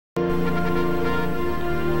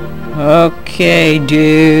Okay,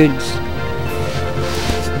 dudes.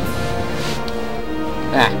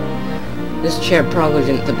 This chair probably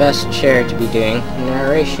isn't the best chair to be doing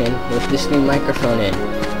narration with this new microphone in.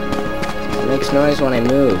 It makes noise when I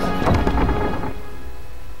move.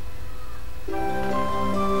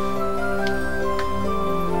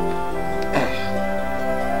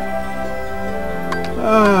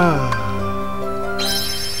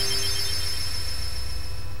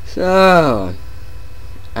 So,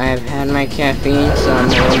 I've had my caffeine, so I'm a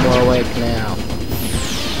little more awake now.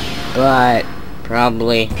 But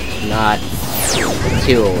probably not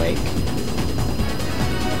too awake.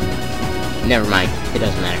 Never mind, it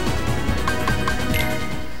doesn't matter.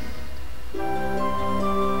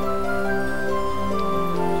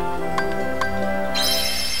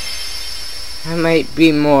 I might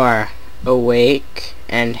be more awake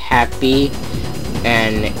and happy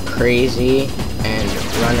and crazy and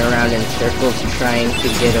run around in circles trying to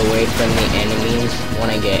get away from the enemies when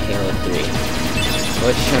I get Halo 3.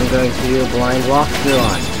 Which I'm going to do a blind walkthrough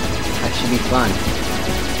on. That should be fun.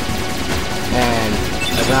 And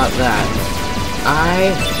about that, I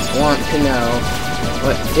want to know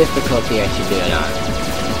what difficulty I should do it on.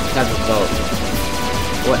 Have a vote.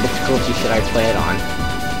 What difficulty should I play it on?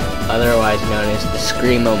 Otherwise known as the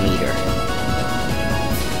Screamometer.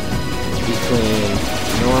 Between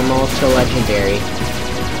normal to legendary.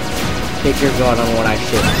 Take your vote on what I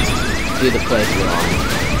should do the playthrough on.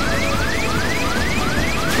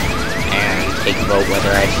 Take a vote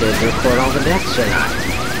whether I should record all the deaths or not.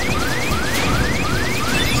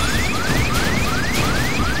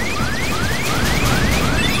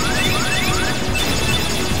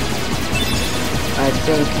 I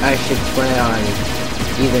think I should play on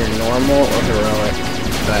either normal or heroic,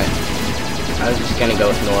 but I was just gonna go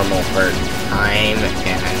with normal for time,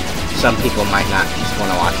 and some people might not just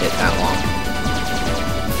want to watch it that long.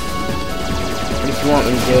 But if you want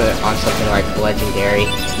me to do it on something like legendary,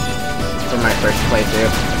 for my first playthrough,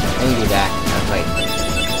 I can do that. I have like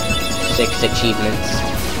 6 achievements,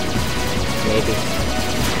 maybe.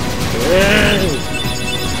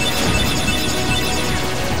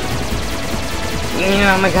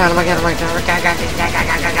 Oh my god, oh my god, oh my god, oh my god,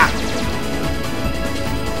 god.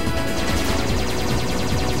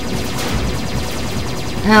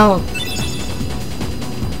 Help!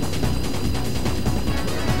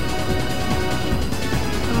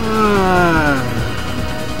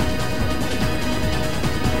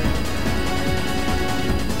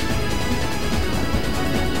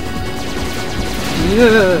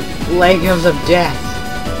 Legos of death.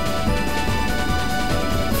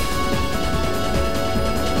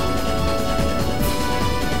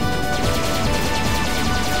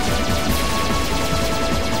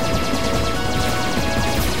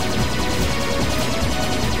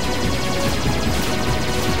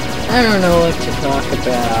 I don't know what to talk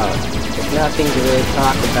about. There's nothing to really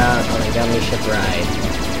talk about on a Gummy ship ride.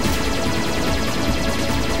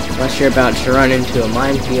 Unless you're about to run into a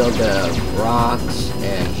minefield of rocks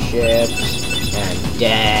and ships and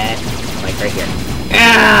death. Like right here.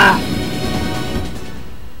 Ah!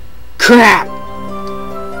 Crap!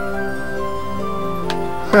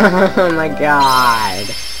 Oh my god.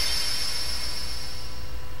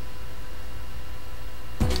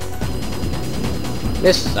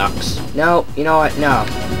 This sucks. No, you know what? No.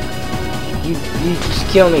 You just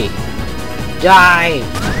kill me. Die!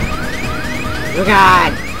 Oh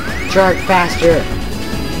god! Charge faster!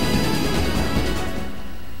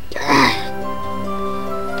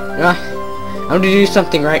 I'm gonna do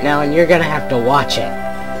something right now and you're gonna have to watch it.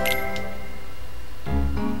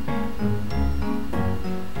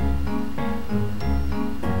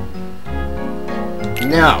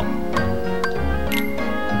 No.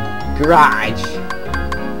 Garage.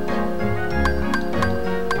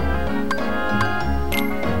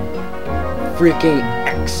 Freaking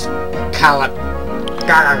Excalibur.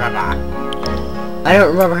 I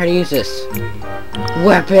don't remember how to use this.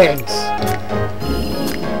 Weapons!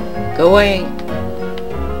 Go away!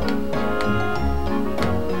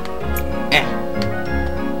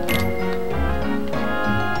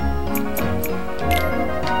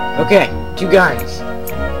 Okay, 2 guns.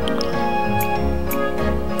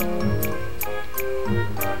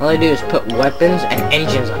 All I do is put weapons and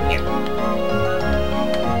engines on here.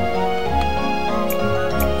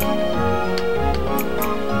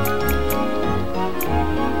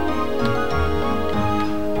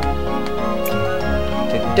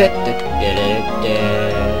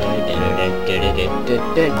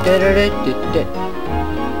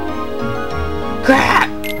 Crap!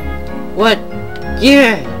 What?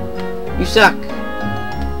 Yeah! You suck.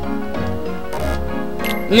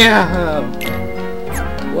 No!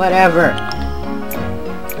 Whatever.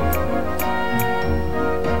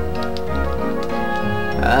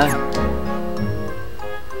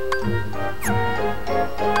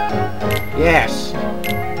 Yes.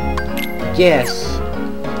 Yes.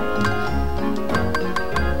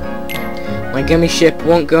 My gummy ship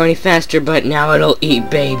won't go any faster, but now it'll eat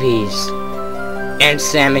babies. And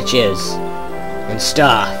sandwiches. And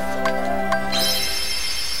stuff.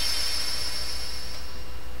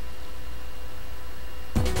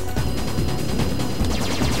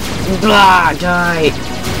 Blah, die.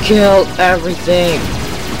 Kill everything.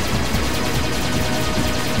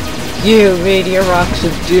 You meteor rocks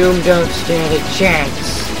of doom don't stand a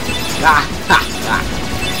chance. Ah, ha, ha.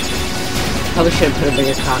 Probably should have put a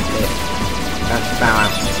bigger cockpit. That's foul.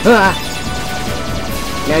 Ah.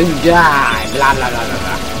 Now you die. Blah, blah, blah, blah,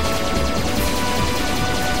 blah.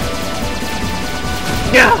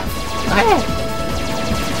 Yeah.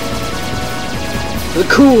 The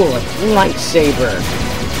cool lightsaber.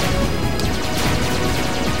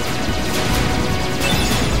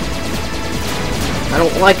 I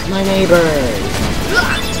don't like my neighbors.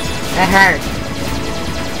 That hurt.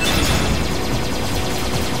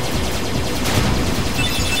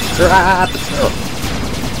 Crap.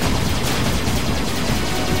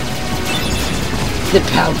 The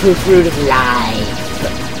powerful fruit of life.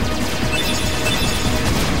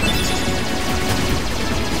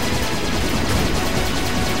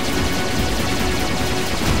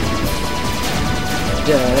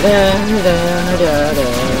 Da da da da da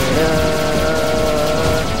da.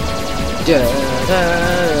 Da da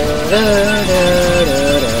da da da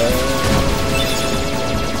da.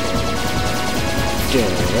 Da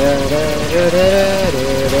da da da da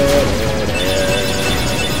da da.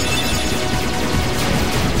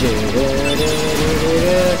 Da da da da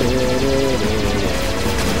da da.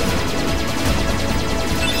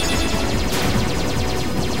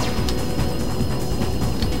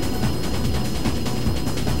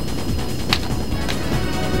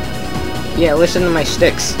 Yeah, listen to my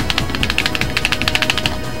sticks.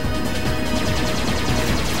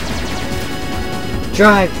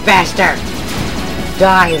 Drive faster!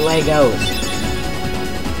 Die, Legos!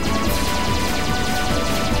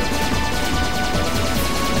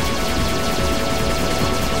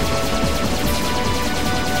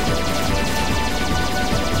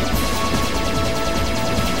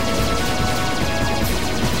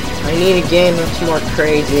 I need a game that's more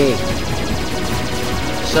crazy.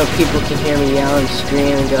 So people can hear me yell and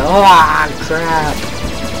scream and go, "Ah, crap!"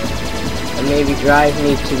 And maybe drive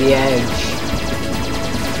me to the edge.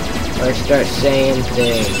 Or start saying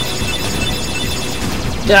things.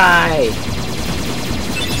 Die!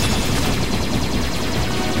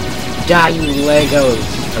 Die, you Legos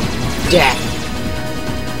of death!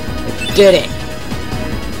 I did it!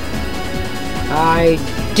 I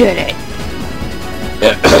did it!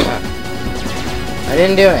 I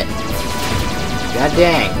didn't do it. God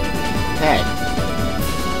dang. Head.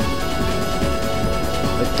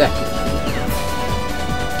 What the?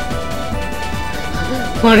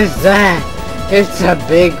 What is that? It's a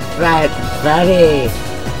big fat fatty.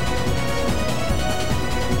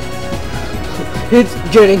 It's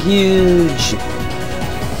getting huge.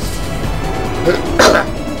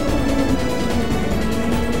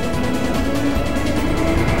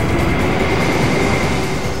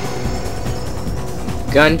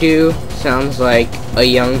 Gundu sounds like a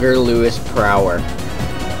younger Louis Prower.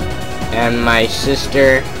 And my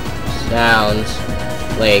sister sounds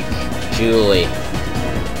like Julie.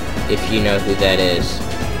 If you know who that is.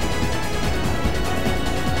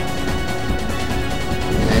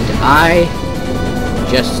 And I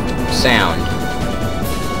just sound.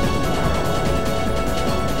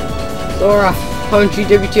 Laura, Punchy,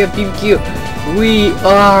 WTF, BBQ. We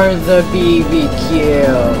are the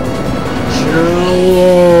BBQ.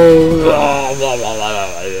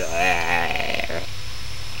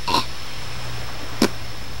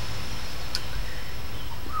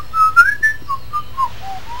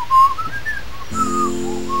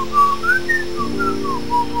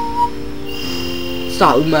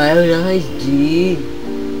 Saw with my own eyes, dude.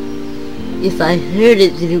 If I heard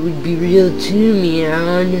it, then it would be real too,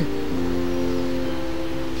 man.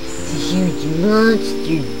 It's a huge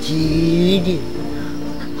monster, dude.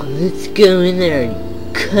 Let's go in there and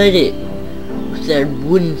cut it with our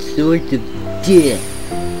wooden swords of death.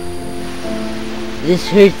 This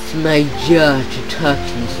hurts my jaw to talk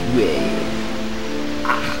this way.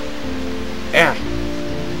 Ah. Yeah.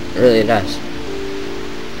 It really does.